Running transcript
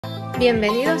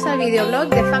Bienvenidos al videoblog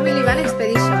de Family Van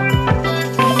Expedition.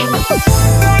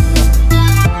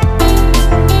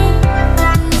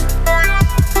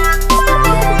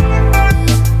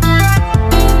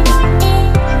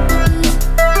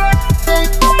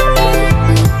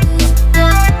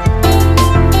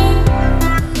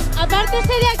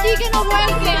 Apártese de aquí que no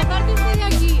vuelque, apártese de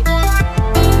aquí.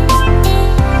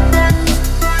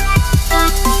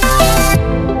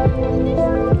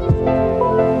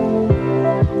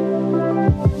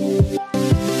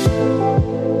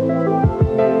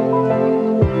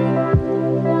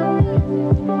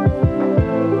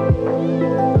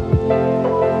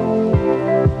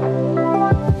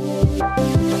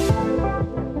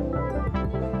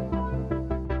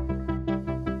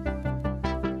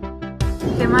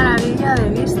 Qué maravilla de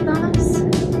vistas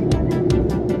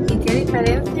y qué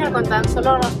diferencia con tan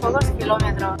solo unos pocos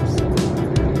kilómetros.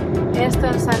 Esto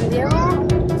en San Diego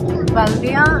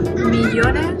valdría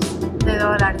millones de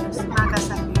dólares una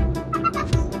casa aquí.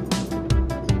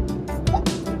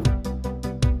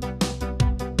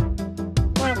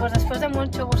 Bueno, pues después de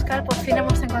mucho buscar, por fin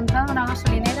hemos encontrado una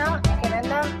gasolinera que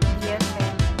venda diésel.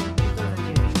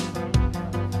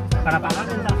 ¿Para pagar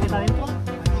en tarjeta dentro?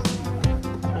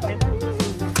 ¿Tarjeta?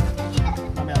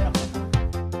 No me da tampoco.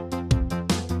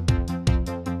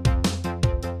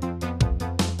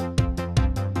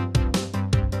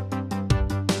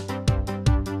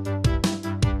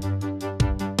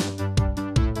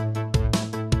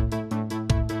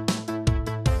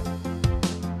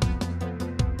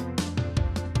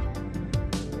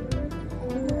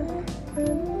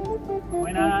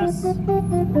 Buenas.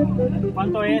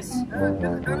 ¿Cuánto es?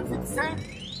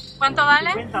 ¿Cuánto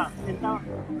vale? 50 centavos.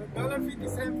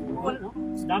 Bueno,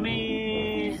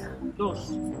 dame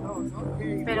dos.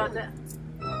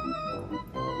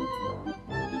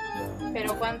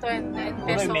 Pero ¿cuánto en Uno y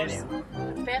pesos? medio.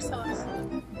 ¿En pesos?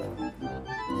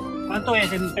 ¿Cuánto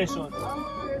es en pesos?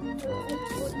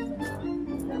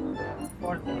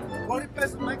 40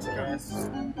 pesos mexicanos.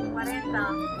 40.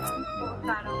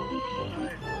 Claro.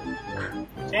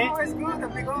 ¿Sí? Oh, it's good,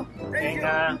 amigo. Thank you.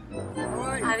 Venga.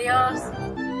 Bye. Adiós.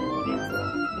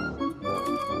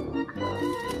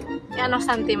 Ya nos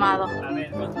han timado. A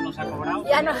ver, ¿cuánto nos ha cobrado?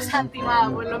 Ya nos han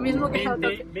timado, pues lo mismo que la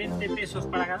 20 pesos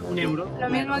para cada... un euro. Lo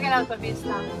mismo que la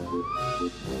autopista.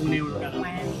 Un euro cada uno.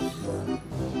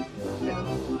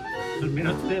 Al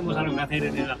menos tenemos algo que hacer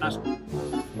en el atasco.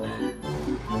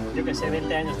 Yo que sé,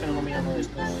 20 años que no comía uno de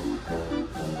estos.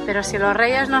 Pero si los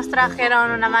reyes nos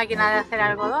trajeron una máquina de hacer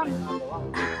algodón.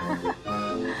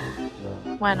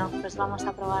 Bueno, pues vamos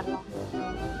a probarlo.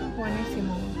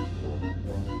 Buenísimo.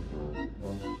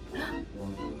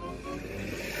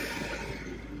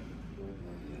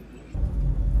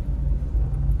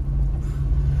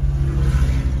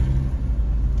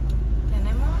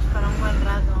 Tenemos para un buen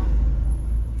rato.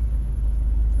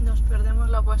 Nos perdemos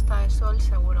la puesta de sol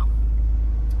seguro.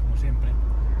 Como siempre.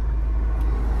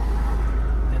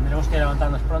 Tendremos que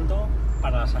levantarnos pronto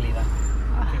para la salida.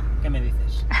 ¿Qué me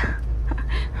dices?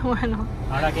 Bueno,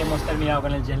 Ahora que hemos terminado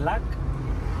con el jet lag,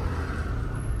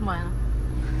 bueno.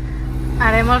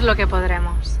 Haremos lo que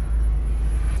podremos.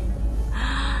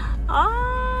 Ah!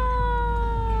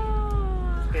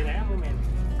 espera un moment.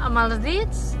 Amb els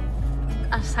dits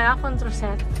s'agafa un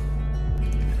trosset.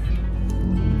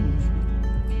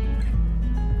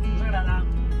 ¿Os agrada?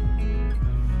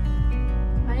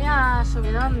 Vaya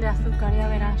subidón de azúcar, ya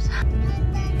verás.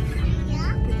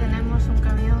 Aquí tenemos un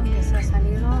camión que se ha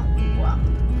salido ¡guau!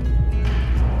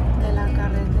 De la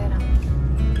carretera.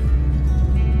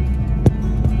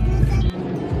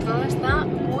 Todo está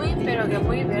muy, pero que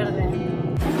muy verde.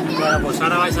 Bueno, pues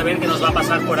ahora vais a ver que nos va a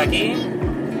pasar por aquí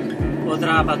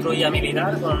otra patrulla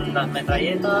militar con las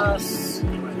metralletas.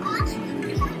 Y bueno,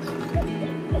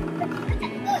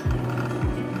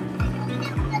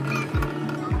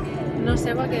 No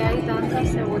sé por qué hay tanta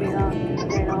seguridad,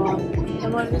 pero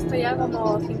hemos visto ya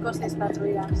como 5 o 6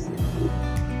 patrullas.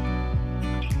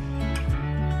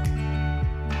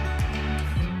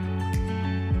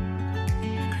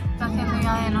 Está haciendo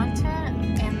ya de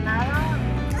noche, en nada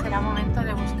será momento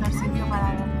de buscar sitio para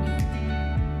dormir.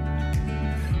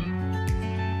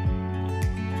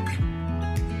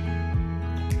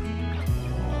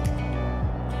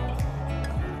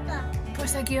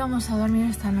 Pues aquí vamos a dormir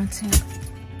esta noche.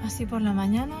 Así por la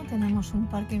mañana tenemos un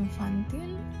parque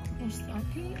infantil justo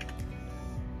aquí.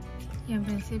 Y en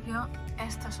principio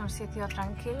esto es un sitio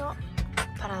tranquilo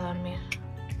para dormir.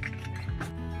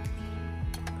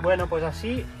 Bueno, pues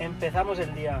así empezamos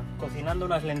el día, cocinando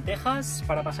unas lentejas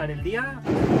para pasar el día.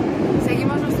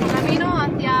 Seguimos nuestro camino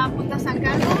hacia Punta San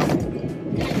Carlos.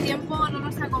 El tiempo no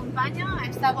nos acompaña. Ha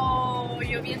estado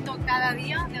lloviendo cada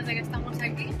día desde que estamos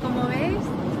aquí. Como veis,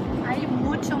 hay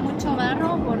mucho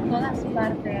barro por todas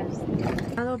partes.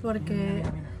 Porque...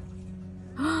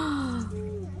 ¡Oh!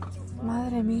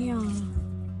 Madre mía.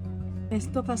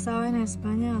 Esto pasaba en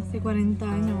España hace 40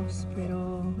 años,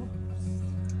 pero...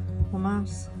 o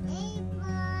más.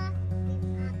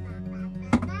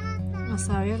 A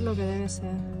saber lo que debe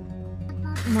ser.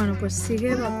 Bueno, pues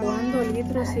sigue evacuando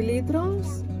litros y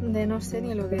litros de no sé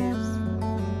ni lo que es.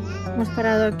 Hemos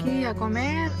parado aquí a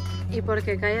comer y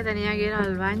porque Kaya tenía que ir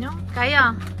al baño.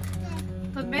 Kaya,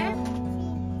 ¿tot bé?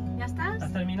 ¿Ya estás?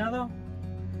 ¿Has terminado?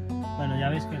 Bueno, ya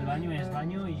ves que el baño es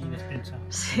baño y despensa.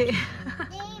 Sí.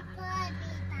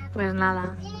 Pues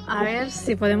nada, a ver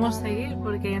si podemos seguir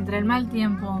porque entre el mal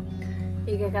tiempo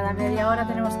y que cada media hora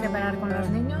tenemos que parar con los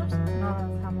niños, no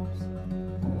avanzamos.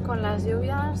 Con las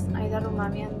lluvias hay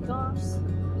derrumbamientos,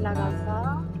 la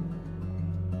calzada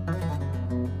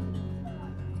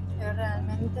es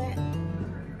realmente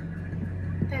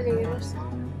peligroso.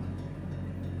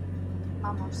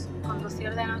 Vamos,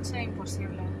 conducir de noche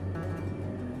imposible.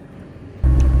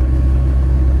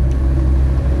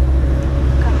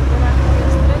 Carretera muy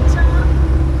estrecha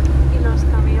y los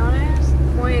camiones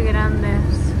muy grandes.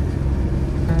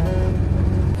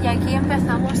 Y aquí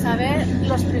empezamos a ver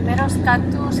los primeros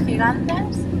cactus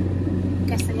gigantes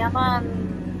que se llaman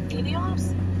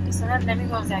lirios y son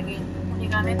endémicos de aquí.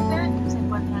 Únicamente se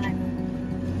encuentran aquí.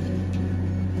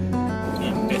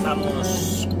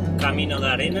 Empezamos camino de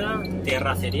arena,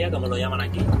 terracería, como lo llaman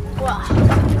aquí. ¡Guau!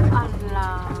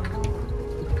 ¡Hala!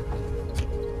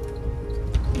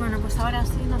 Bueno, pues ahora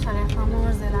sí nos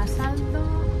alejamos del asalto,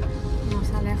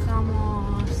 nos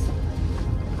alejamos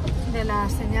de la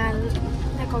señal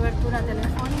de cobertura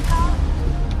telefónica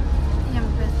y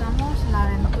empezamos la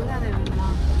aventura de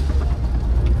verdad.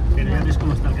 Pero ya ves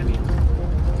cómo está el camino.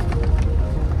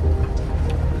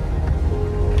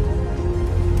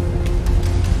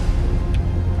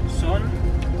 Son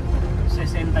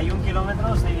 61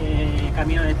 kilómetros de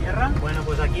camino de tierra. Bueno,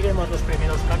 pues aquí vemos los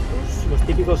primeros cactus, los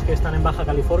típicos que están en Baja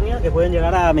California, que pueden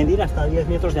llegar a medir hasta 10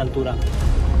 metros de altura.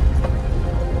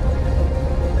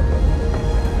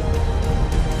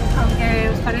 Aunque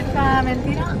os parezca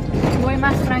mentira, voy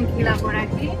más tranquila por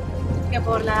aquí que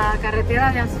por la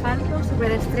carretera de asfalto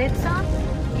súper estrecha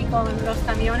y con los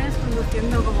camiones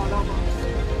conduciendo como locos.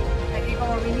 Aquí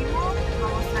como mínimo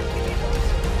vamos tranquilitos.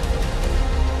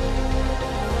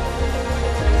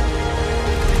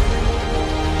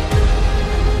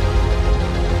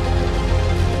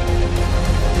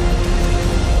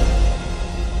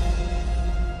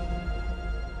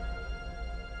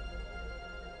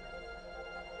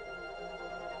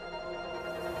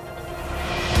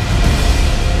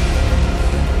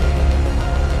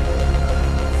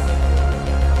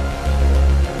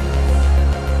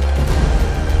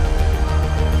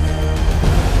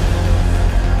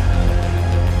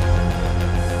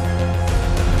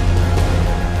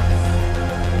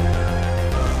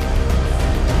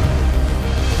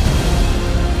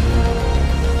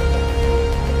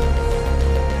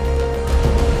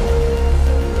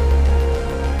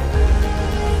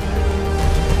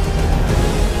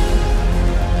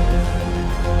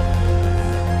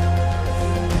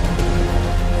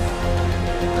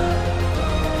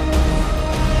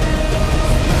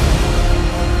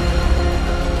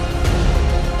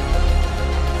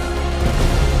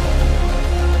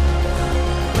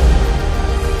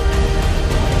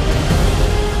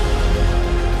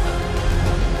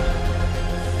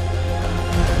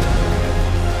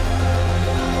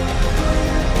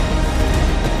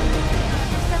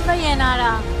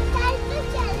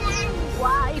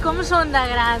 Uau, i com són de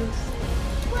grans?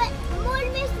 Molt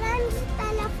més grans de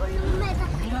la volumeta.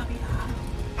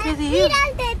 Què dius? Mira,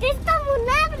 el tetè és com un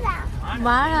arbre.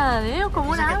 Mare de Déu, com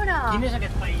un arbre. Quin és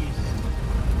aquest país?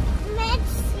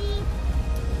 Mèxic.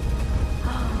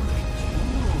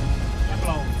 Ja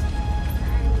plou.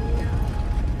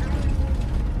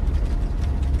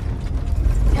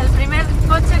 El primer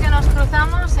coche que nos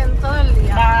cruzamos en todo el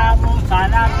día. Vamos a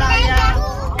la playa. Oh!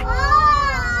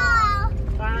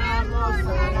 Vamos a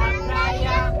la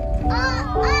playa.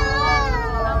 Oh!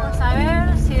 Vamos a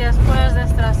ver si después de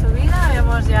esta subida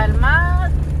vemos ya el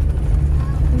mar.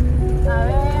 A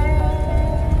ver.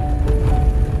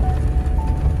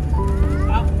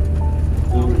 Ah,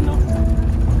 no.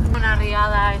 Una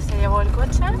riada y se llevó el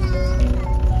coche. No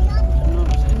lo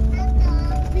sé.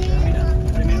 Pero mira,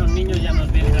 los primeros niños ya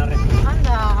nos vienen a recibir.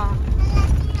 Anda.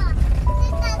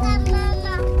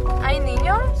 ¿Hay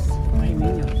niños? Hay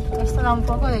niños. Esto da un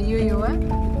poco de yuyu, ¿eh?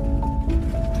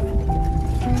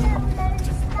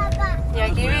 Y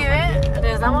aquí vive,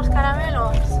 les damos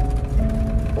caramelos.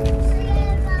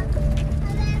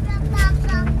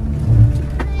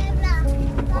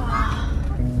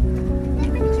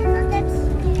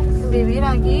 Vivir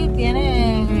aquí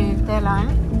tiene tela, ¿eh?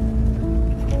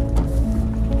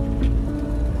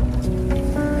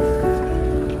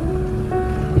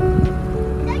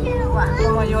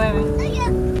 Como llueve.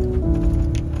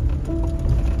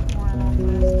 Bueno,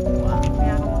 pues, wow,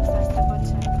 mira cómo está este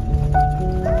coche.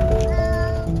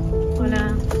 Hola.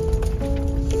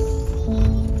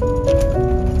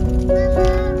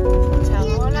 Mucha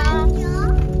bola.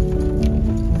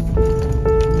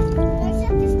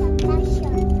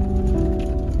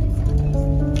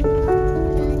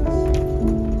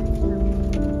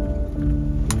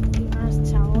 Y más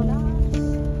chabolas.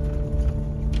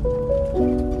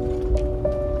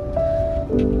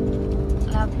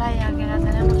 La playa que la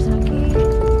tenemos aquí.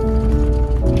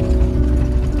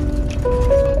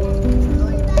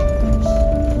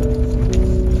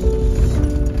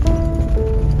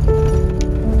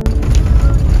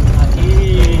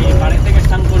 Aquí parece que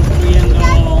están construyendo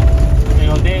el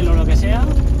hotel o lo que sea,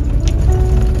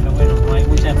 pero bueno, no hay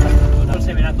mucha infraestructura,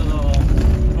 se verá todo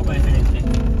un poco diferente.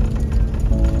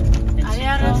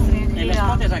 Área El restringida.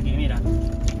 spot es aquí, mira.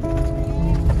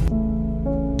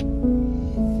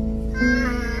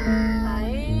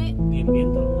 Ahí. Bien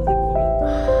viento, hace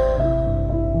poco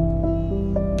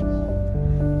viento.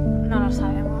 No lo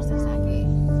sabemos desde aquí.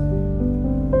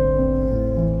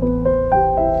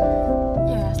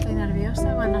 Yo ya estoy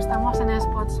nerviosa cuando estamos en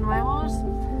spots nuevos,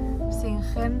 sin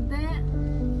gente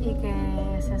y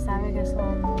que se sabe que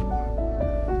son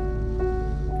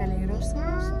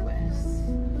peligrosos, pues.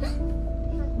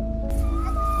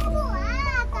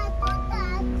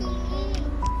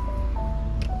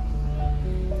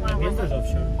 Bueno, El viento es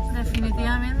option.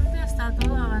 definitivamente está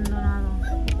todo abandonado.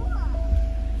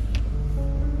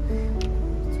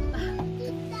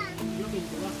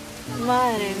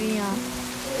 Madre mía.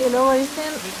 Y luego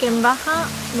dicen que en baja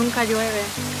nunca llueve.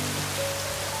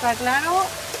 Está claro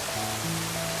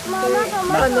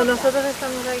que cuando nosotros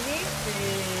estamos aquí.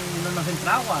 No nos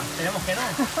entra agua, esperemos que no.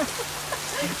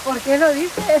 ¿Por qué lo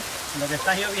dices? Lo que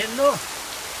está lloviendo,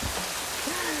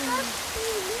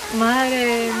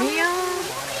 Madre mía.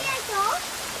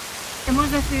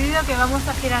 Hemos decidido que vamos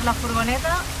a girar la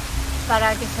furgoneta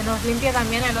para que se nos limpie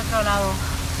también el otro lado.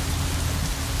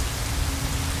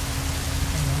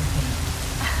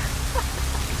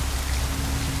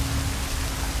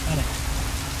 vale,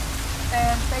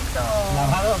 Perfecto.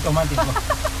 lavado automático.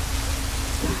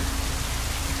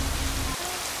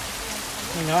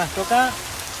 Venga, va, toca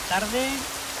tarde,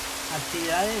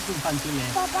 actividades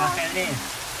infantiles, ajedrez,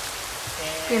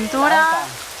 Pintura. la oca.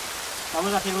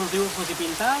 Vamos a hacer unos dibujos y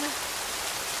pintar.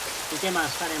 ¿Y qué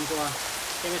más, Karen, tú?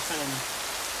 ¿Qué ves, Karen?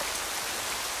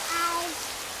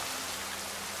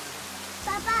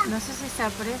 No sé si se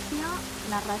aprecia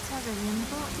la racha de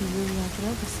viento y lluvia,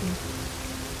 creo que sí.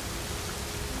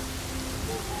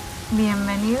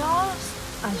 Bienvenidos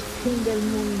al fin del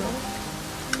mundo.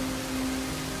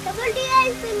 ¿Qué volvía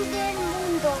el fin del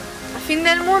mundo? ¿Al fin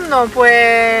del mundo?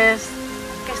 Pues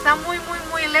que está muy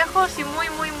lejos y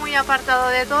muy apartado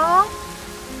de todo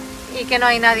y que no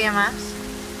hay nadie más.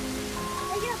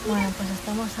 Bueno, pues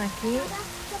estamos aquí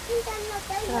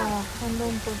trabajando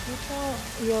un poquito,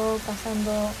 yo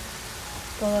pasando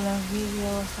todos los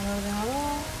vídeos al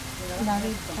ordenador,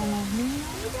 David con los niños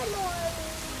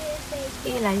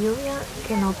y la lluvia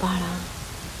que no para.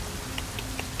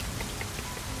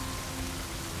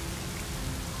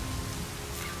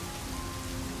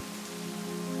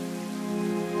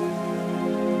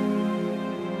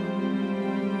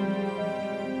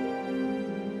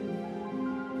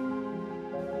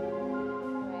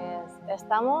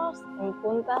 Estamos en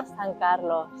Punta San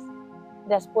Carlos.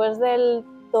 Después del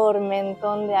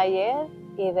tormentón de ayer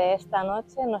y de esta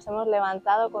noche nos hemos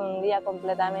levantado con un día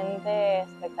completamente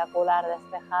espectacular,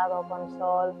 despejado, con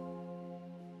sol.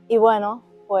 Y bueno,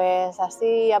 pues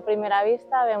así a primera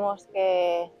vista vemos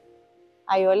que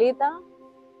hay olita,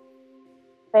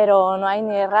 pero no hay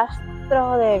ni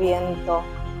rastro de viento.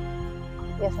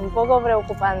 Y es un poco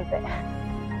preocupante,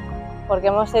 porque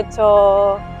hemos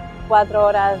hecho 4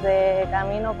 horas de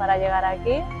camino para llegar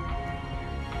aquí.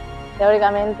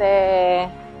 Teóricamente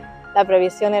la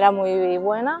previsión era muy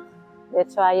buena, de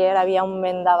hecho ayer había un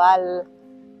vendaval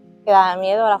que daba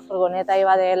miedo, la furgoneta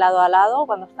iba de lado a lado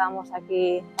cuando estábamos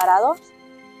aquí parados.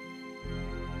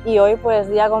 Y hoy pues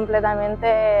día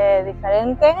completamente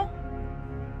diferente,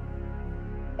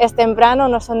 es temprano,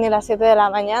 no son ni las 7 de la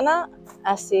mañana,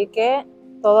 así que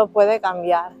todo puede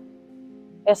cambiar.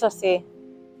 Eso sí,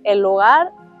 el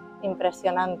lugar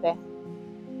impresionante.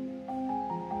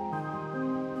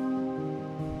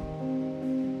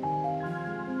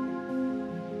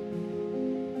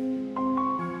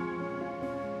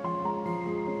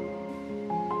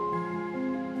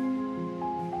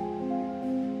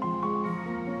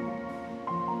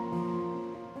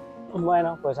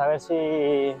 Bueno, pues a ver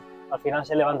si al final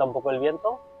se levanta un poco el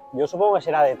viento. Yo supongo que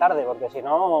será de tarde, porque si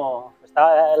no,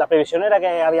 la previsión era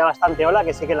que había bastante ola,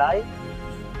 que sí que la hay,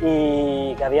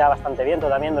 y que había bastante viento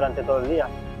también durante todo el día.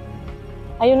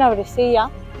 Hay una brisilla,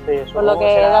 Sí, por lo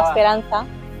que da esperanza.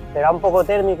 Será un poco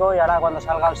térmico y ahora cuando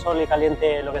salga el sol y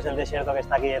caliente lo que es el desierto que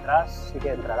está aquí detrás, sí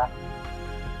que entrará.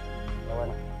 Pero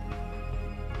bueno.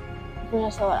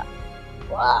 Una sola.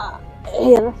 ¡Guau!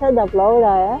 Ja no se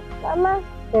t'aplaure, Mamá,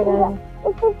 Que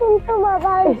esto es un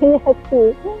tomabal. aquí,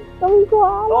 com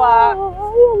koala. Hola.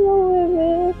 Ai, el meu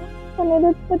bebè. Quan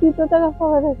eres petitó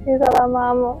t'agafava així de la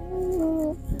mama.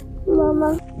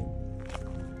 Mamá.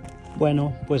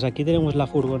 Bueno, pues aquí tenemos la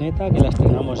furgoneta que la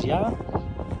estrenamos ya.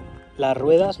 Las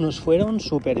ruedas nos fueron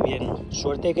súper bien.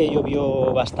 Suerte que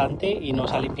llovió bastante y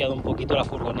nos ha limpiado un poquito la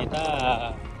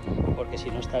furgoneta, porque si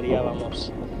no estaría,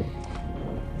 vamos.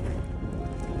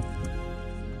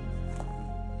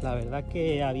 La verdad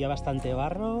que había bastante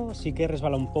barro, sí que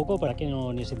resbala un poco, para que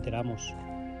no nos enteramos.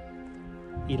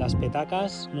 Y las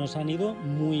petacas nos han ido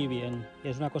muy bien.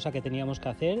 Es una cosa que teníamos que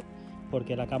hacer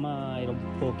porque la cama era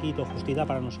un poquito justita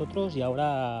para nosotros y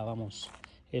ahora, vamos,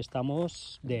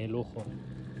 estamos de lujo.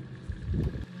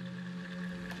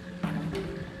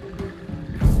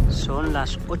 Son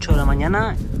las 8 de la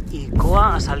mañana y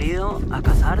Koa ha salido a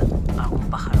cazar algún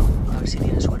pájaro. A ver si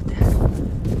tiene suerte.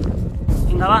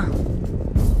 Venga, va.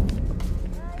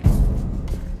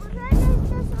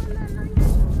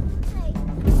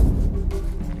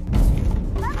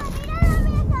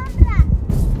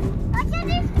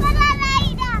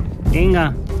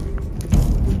 Venga.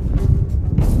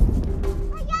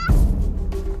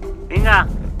 Venga.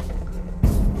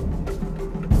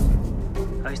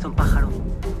 Ha visto un pájaro.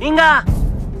 Venga.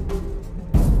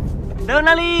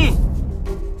 Dónali.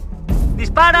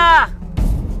 Dispara.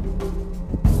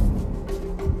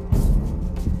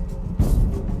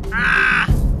 Ah.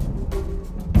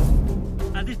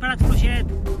 Has disparat fluixet.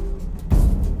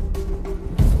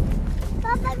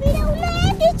 Papá, mira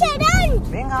una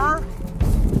ticherón. Venga.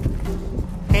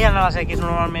 ¿Qué hay en las X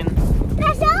normalmente?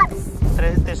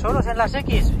 ¿Tesoros? ¿Tesoros en las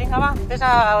X? Venga, va, ves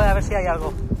a ver si hay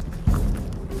algo.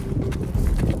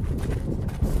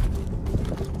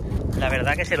 La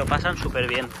verdad que se lo pasan súper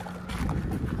bien.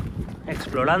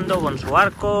 Explorando con su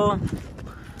arco.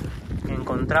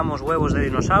 Encontramos huevos de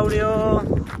dinosaurio.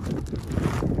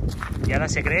 Y ahora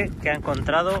se cree que ha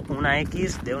encontrado una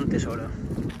X de un tesoro,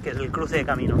 que es el cruce de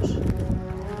caminos.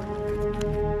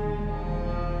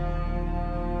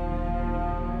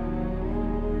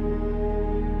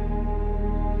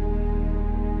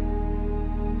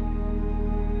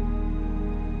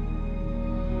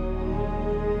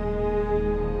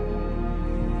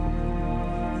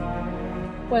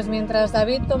 Pues mientras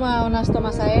David toma unas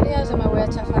tomas aéreas, yo me voy a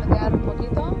chafardear un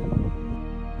poquito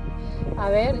a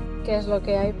ver qué es lo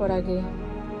que hay por aquí.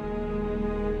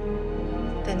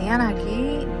 Tenían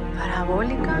aquí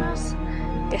parabólicas,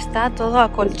 está todo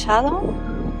acolchado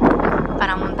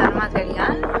para montar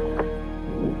material,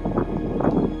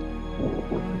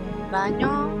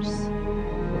 baños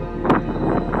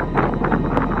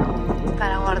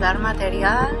para guardar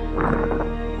material.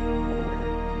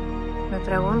 Me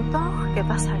pregunto qué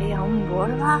pasaría un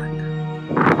boardback.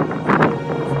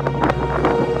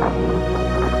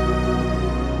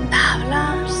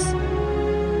 Tablas.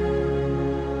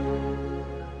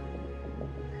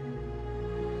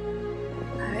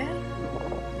 A ver.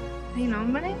 ¿Hay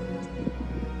nombre?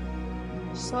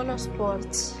 Solo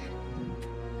Sports.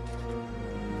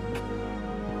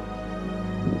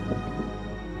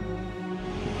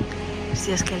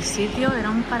 Si es que el sitio era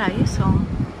un paraíso.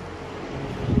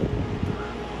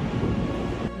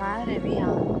 Madre mía,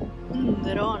 un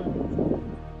dron.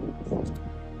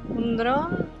 Un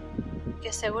dron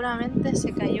que seguramente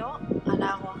se cayó al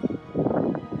agua.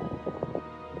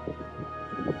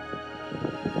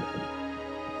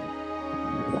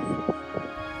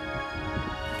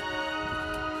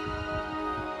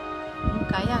 Un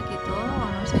kayak y todo,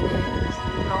 no sé qué es.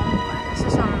 Longboard.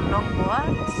 ¿Esos son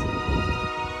longboards?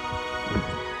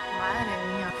 Madre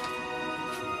mía.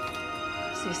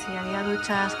 Sí, había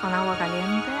duchas con agua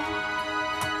caliente.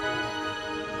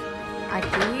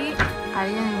 Aquí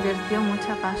alguien invirtió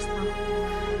mucha pasta.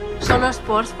 Solo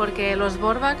Sports, porque los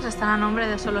boardbacks están a nombre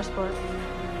de Solo Sports.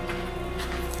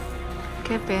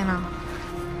 Qué pena.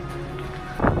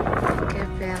 Qué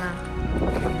pena.